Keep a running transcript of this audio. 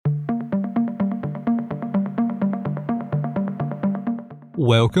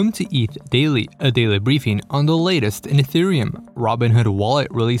Welcome to ETH Daily, a daily briefing on the latest in Ethereum. Robinhood Wallet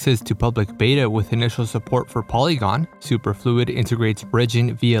releases to public beta with initial support for Polygon, Superfluid integrates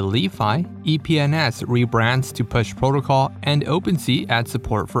bridging via LeFi, EPNS rebrands to Push Protocol, and OpenSea adds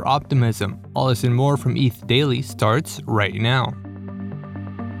support for Optimism. All this and more from ETH Daily starts right now.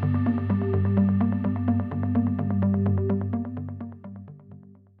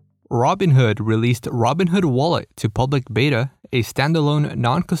 Robinhood released Robinhood Wallet to public beta, a standalone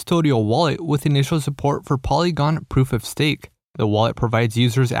non-custodial wallet with initial support for Polygon Proof of Stake. The wallet provides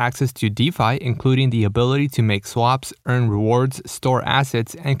users access to DeFi, including the ability to make swaps, earn rewards, store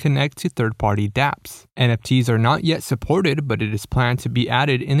assets, and connect to third-party dApps. NFTs are not yet supported, but it is planned to be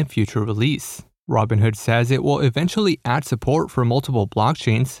added in a future release. Robinhood says it will eventually add support for multiple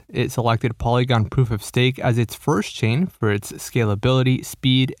blockchains. It selected Polygon Proof of Stake as its first chain for its scalability,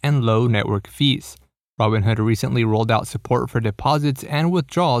 speed, and low network fees. Robinhood recently rolled out support for deposits and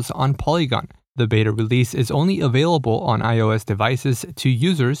withdrawals on Polygon. The beta release is only available on iOS devices to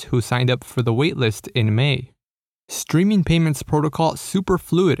users who signed up for the waitlist in May. Streaming payments protocol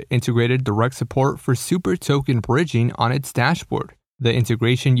Superfluid integrated direct support for Super Token bridging on its dashboard. The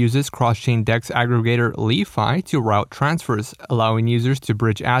integration uses cross-chain DEX aggregator LeFi to route transfers, allowing users to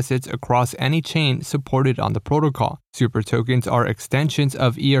bridge assets across any chain supported on the protocol. Super tokens are extensions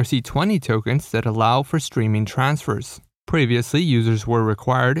of ERC20 tokens that allow for streaming transfers. Previously, users were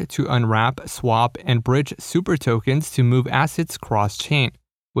required to unwrap, swap, and bridge super tokens to move assets cross-chain.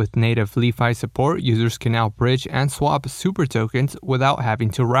 With native LeFi support, users can now bridge and swap super tokens without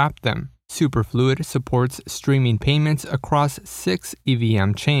having to wrap them. Superfluid supports streaming payments across 6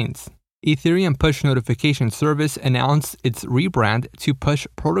 EVM chains. Ethereum Push Notification Service announced its rebrand to Push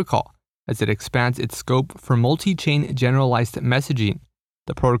Protocol as it expands its scope for multi-chain generalized messaging.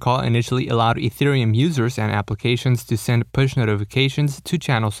 The protocol initially allowed Ethereum users and applications to send push notifications to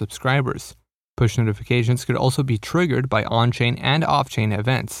channel subscribers. Push notifications could also be triggered by on-chain and off-chain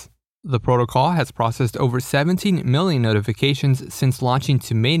events. The protocol has processed over 17 million notifications since launching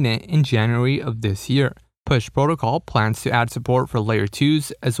to mainnet in January of this year. Push Protocol plans to add support for Layer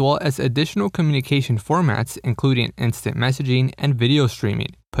 2s as well as additional communication formats including instant messaging and video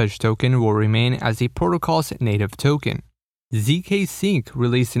streaming. Push token will remain as the protocol's native token. zkSync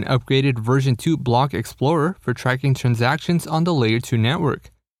released an upgraded version 2 block explorer for tracking transactions on the Layer 2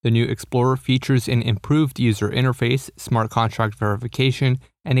 network. The new Explorer features an improved user interface, smart contract verification,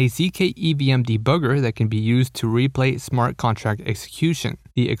 and a zk EVM debugger that can be used to replay smart contract execution.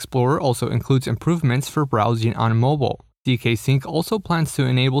 The Explorer also includes improvements for browsing on mobile. zkSync also plans to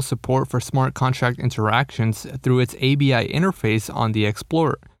enable support for smart contract interactions through its ABI interface on the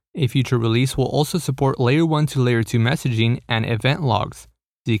Explorer. A future release will also support Layer 1 to Layer 2 messaging and event logs.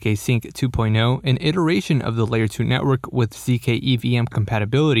 zkSync 2.0, an iteration of the Layer 2 network with zk EVM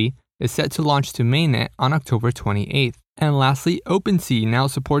compatibility, is set to launch to mainnet on October 28th. And lastly, OpenSea now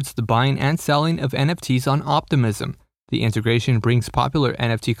supports the buying and selling of NFTs on Optimism. The integration brings popular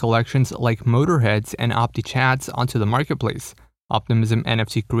NFT collections like Motorheads and OptiChats onto the marketplace. Optimism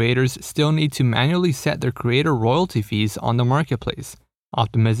NFT creators still need to manually set their creator royalty fees on the marketplace.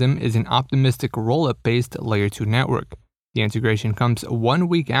 Optimism is an optimistic rollup-based Layer 2 network. The integration comes 1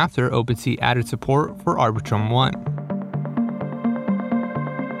 week after OpenSea added support for Arbitrum 1.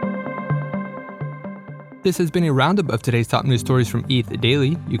 This has been a roundup of today's top news stories from ETH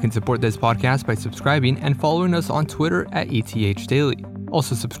Daily. You can support this podcast by subscribing and following us on Twitter at ETHDaily.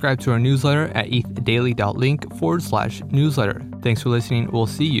 Also subscribe to our newsletter at ethdaily.link/newsletter. Thanks for listening. We'll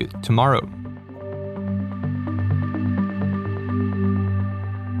see you tomorrow.